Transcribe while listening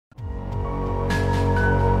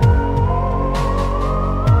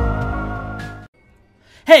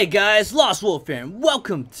Hey guys, Lost Wolf here, and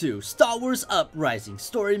welcome to Star Wars Uprising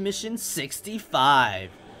Story Mission 65.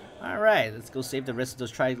 Alright, let's go save the rest of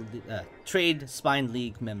those Trade Spine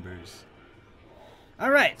League members.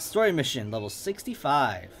 Alright, story mission level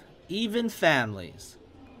 65. Even Families.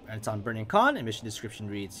 And it's on Burning Con, and mission description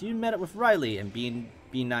reads, you met up with Riley and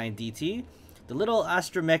B9DT. The little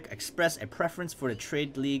astromech expressed a preference for the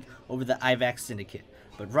Trade League over the IVAC Syndicate,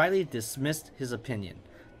 but Riley dismissed his opinion.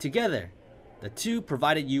 Together, the two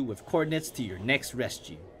provided you with coordinates to your next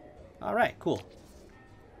rescue. Alright, cool.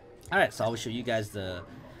 Alright, so I will show you guys the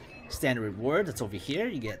standard reward that's over here.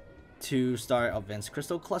 You get 2-star Advanced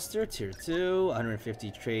Crystal Cluster, Tier 2,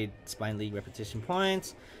 150 Trade Spine League repetition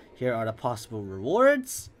points. Here are the possible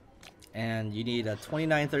rewards. And you need a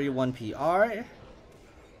 2931 PR.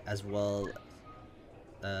 As well,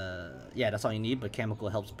 yeah, that's all you need, but Chemical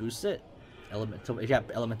helps boost it. If you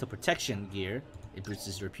have Elemental Protection gear, it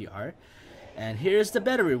boosts your PR. And here's the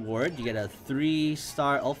better reward. You get a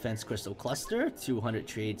 3-star Offense Crystal Cluster, 200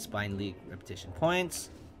 Trade Spine League repetition points.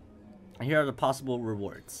 And here are the possible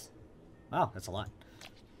rewards. Wow, that's a lot.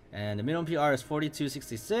 And the minimum PR is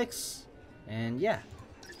 4266. And yeah,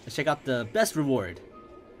 let's check out the best reward.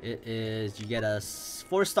 It is, you get a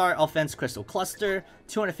 4-star Offense Crystal Cluster,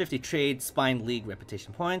 250 Trade Spine League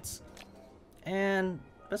repetition points. And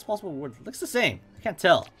best possible reward looks the same. I can't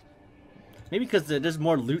tell. Maybe because there's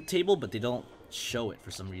more loot table, but they don't show it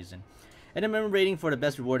for some reason. And the minimum rating for the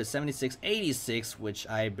best reward is 7686, which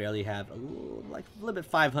I barely have. A little bit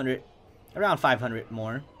 500, around 500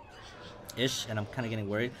 more ish, and I'm kind of getting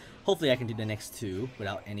worried. Hopefully I can do the next two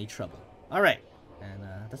without any trouble. Alright, and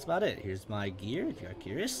that's about it. Here's my gear if you're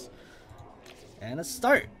curious. And let's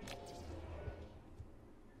start.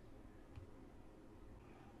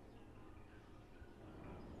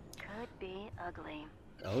 Could be ugly.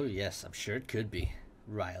 Oh yes, I'm sure it could be.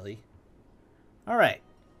 Riley. Alright.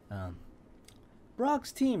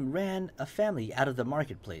 Brock's team ran a family out of the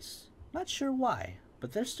marketplace. Not sure why,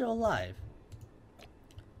 but they're still alive.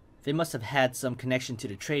 They must have had some connection to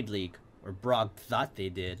the Trade League, or Brock thought they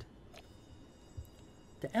did.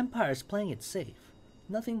 The Empire's playing it safe.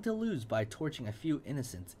 Nothing to lose by torching a few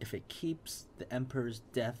innocents if it keeps the Emperor's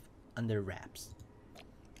death under wraps.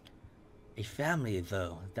 A family,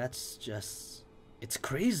 though, that's just... it's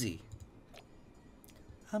crazy.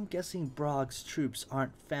 I'm guessing Brock's troops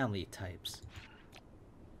aren't family types.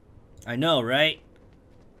 I know, right?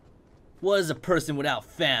 What is a person without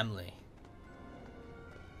family?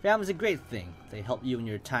 Family's a great thing. They help you in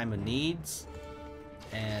your time of needs.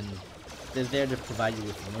 And they're there to provide you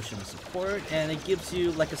with emotional support. And it gives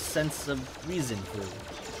you like a sense of reason for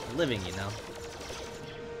living, you know?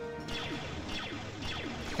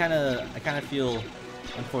 I kind of feel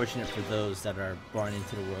unfortunate for those that are born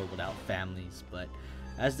into the world without families, but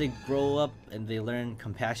as they grow up and they learn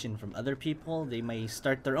compassion from other people, they may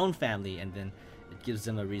start their own family, and then it gives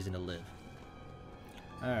them a reason to live.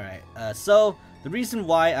 Alright, so the reason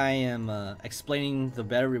why I am explaining the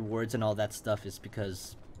better rewards and all that stuff is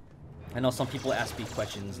because I know some people ask me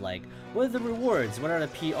questions like, what are the rewards? What are the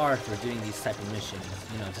PR for doing these type of missions?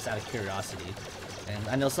 You know, just out of curiosity. And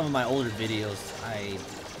I know some of my older videos,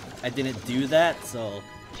 I didn't do that, so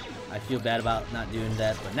I feel bad about not doing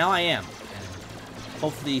that, but now I am. And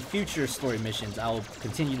hopefully future story missions, I will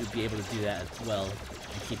continue to be able to do that as well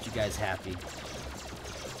and keep you guys happy.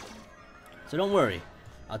 So don't worry.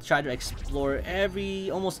 I'll try to explore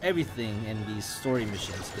almost everything in these story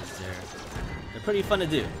missions because they're pretty fun to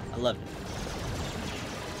do. I love it.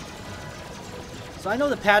 So I know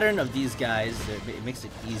the pattern of these guys. It makes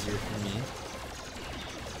it easier for me.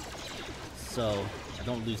 So I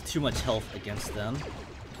don't lose too much health against them.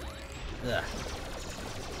 Ugh.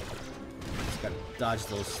 Just gotta dodge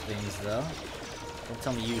those things though. Don't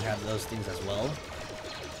tell me you have those things as well.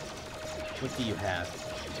 What do you have?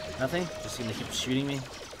 Nothing? Just gonna keep shooting me?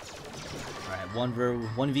 Alright,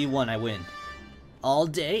 1v1 I win. All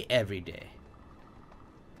day, every day.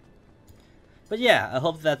 But yeah, I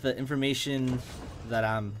hope that the information that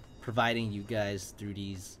I'm providing you guys through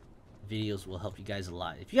these videos will help you guys a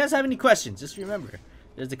lot. If you guys have any questions, just remember,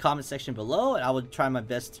 there's the comment section below, and I will try my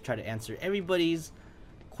best to try to answer everybody's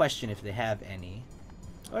question if they have any.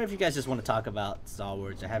 Or if you guys just want to talk about Star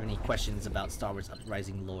Wars or have any questions about Star Wars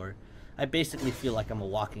Uprising lore. I basically feel like I'm a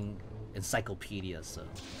walking encyclopedia, so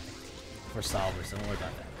for Star Wars, so don't worry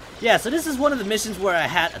about that. Yeah, so this is one of the missions where I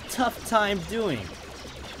had a tough time doing.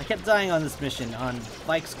 I kept dying on this mission on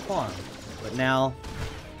Bike's Quang, but now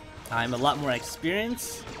I'm a lot more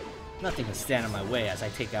experienced. Nothing can stand in my way as I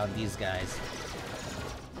take out these guys.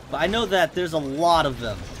 But I know that there's a lot of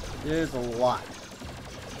them. There's a lot.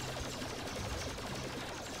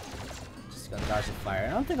 Just gonna dodge the fire.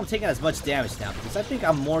 I don't think I'm taking as much damage now because I think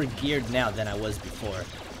I'm more geared now than I was before.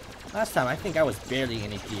 Last time I think I was barely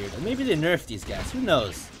any geared. Or maybe they nerfed these guys. Who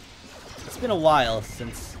knows? It's been a while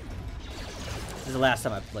since the last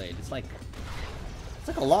time I played. It's like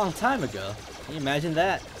a long time ago. Can you imagine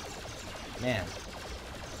that? Man.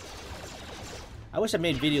 I wish I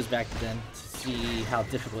made videos back then to see how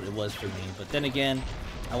difficult it was for me. But then again,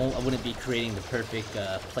 I wouldn't be creating the perfect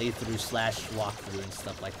playthrough slash walkthrough and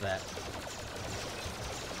stuff like that.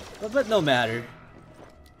 But no matter.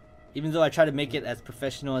 Even though I try to make it as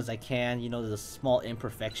professional as I can, you know, the small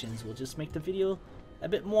imperfections will just make the video a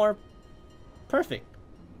bit more perfect.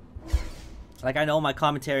 Like, I know my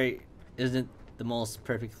commentary isn't the most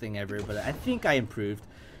perfect thing ever, but I think I improved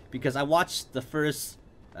because I watched the first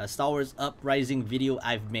Star Wars Uprising video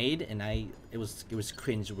I've made, and it was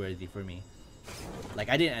cringe-worthy for me. Like,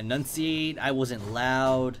 I didn't enunciate, I wasn't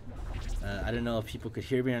loud. I don't know if people could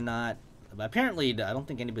hear me or not, but apparently I don't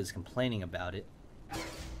think anybody's complaining about it.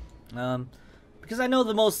 Because I know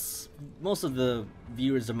the most of the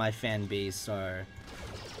viewers of my fan base are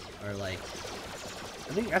like,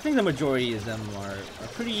 I think the majority of them are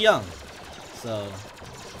pretty young, so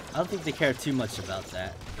I don't think they care too much about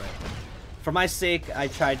that. But for my sake, I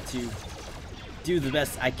tried to do the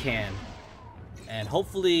best I can and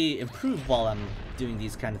hopefully improve while I'm doing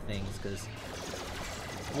these kind of things, because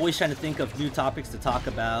I'm always trying to think of new topics to talk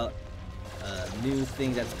about, new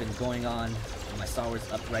thing that's been going on in my Star Wars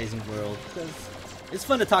Uprising world, because it's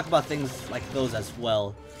fun to talk about things like those as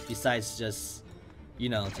well, besides just, you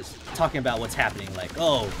know, just talking about what's happening. Like,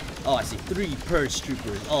 oh, I see 3 Purge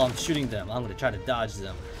Troopers, oh, I'm shooting them, I'm gonna try to dodge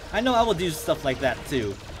them. I know I will do stuff like that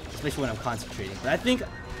too, especially when I'm concentrating, but I think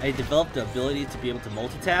I developed the ability to be able to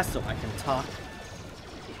multitask so I can talk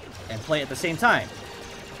and play at the same time.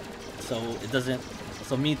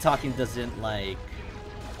 So me talking doesn't like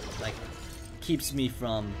keeps me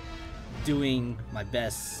from doing my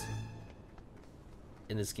best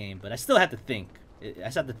in this game, but I still have to think. I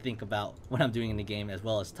just have to think about what I'm doing in the game as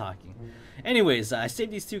well as talking. Anyways, I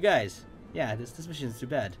saved these 2 guys. Yeah, this mission is too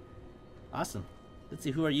bad. Awesome. Let's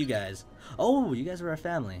see, who are you guys? Oh, you guys are our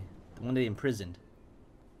family. The one they imprisoned.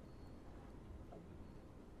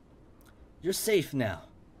 You're safe now.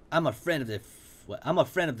 I'm a friend of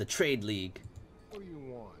the Trade League. What do you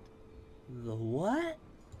want? The what?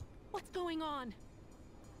 What's going on?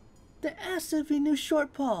 They asked if we knew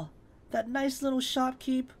Short Paw, that nice little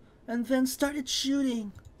shopkeep, and then started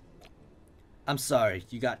shooting. I'm sorry,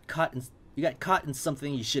 you got caught in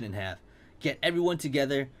something you shouldn't have. Get everyone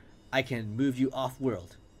together, I can move you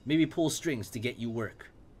off-world. Maybe pull strings to get you work.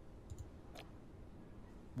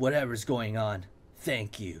 Whatever's going on,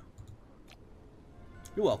 thank you.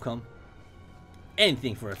 You're welcome.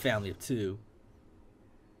 Anything for a family of 2.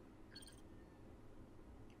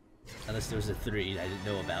 Unless there's a 3 I didn't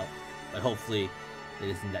know about. But hopefully it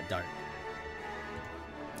isn't that dark.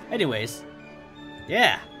 Anyways.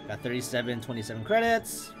 Yeah. Got 27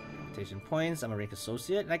 credits. Reputation points. I'm a rank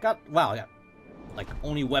associate. And I got like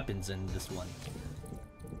only weapons in this one.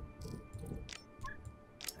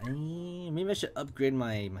 Maybe I should upgrade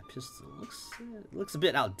my pistol. Looks a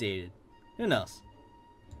bit outdated. Who knows?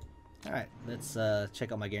 Alright, let's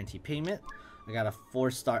check out my guaranteed payment. I got a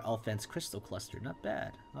 4-star offense crystal cluster. Not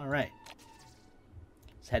bad. Alright.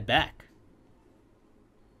 Let's head back.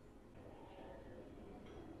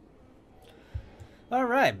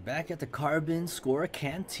 Alright, back at the Carbon Score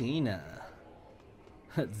Cantina.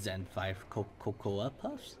 Zen 5 Cocoa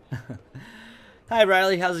Puffs. Hi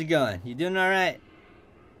Riley, how's it going? You doing alright?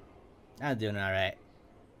 I'm doing alright.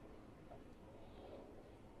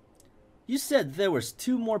 You said there was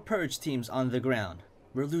 2 more Purge teams on the ground.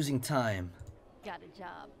 We're losing time. Got a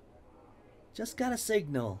job. Just got a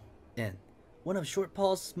signal in. One of Short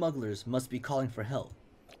Paw's smugglers must be calling for help.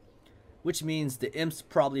 Which means the imps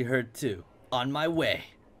probably heard too. On my way.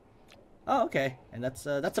 Oh, okay. And that's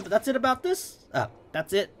it about this?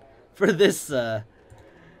 That's it for this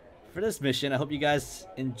mission. I hope you guys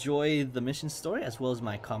enjoy the mission story as well as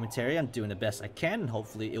my commentary. I'm doing the best I can, and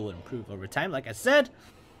hopefully it will improve over time, like I said.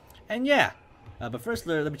 And yeah. But first,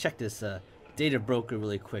 let me check this data broker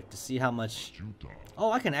really quick to see how much.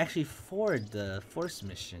 Oh, I can actually forward the Force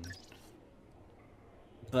mission.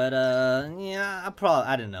 But yeah,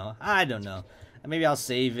 I don't know. Maybe I'll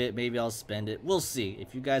save it, maybe I'll spend it. We'll see.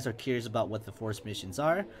 If you guys are curious about what the Force missions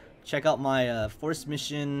are, check out my Force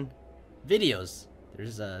mission videos.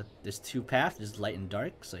 There's 2 paths, there's light and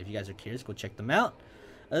dark. So if you guys are curious, go check them out.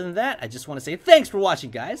 Other than that, I just want to say thanks for watching,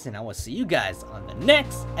 guys, and I will see you guys on the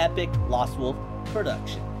next epic Lost Wolf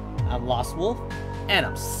production. I'm Lost Wolf, and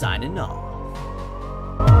I'm signing off.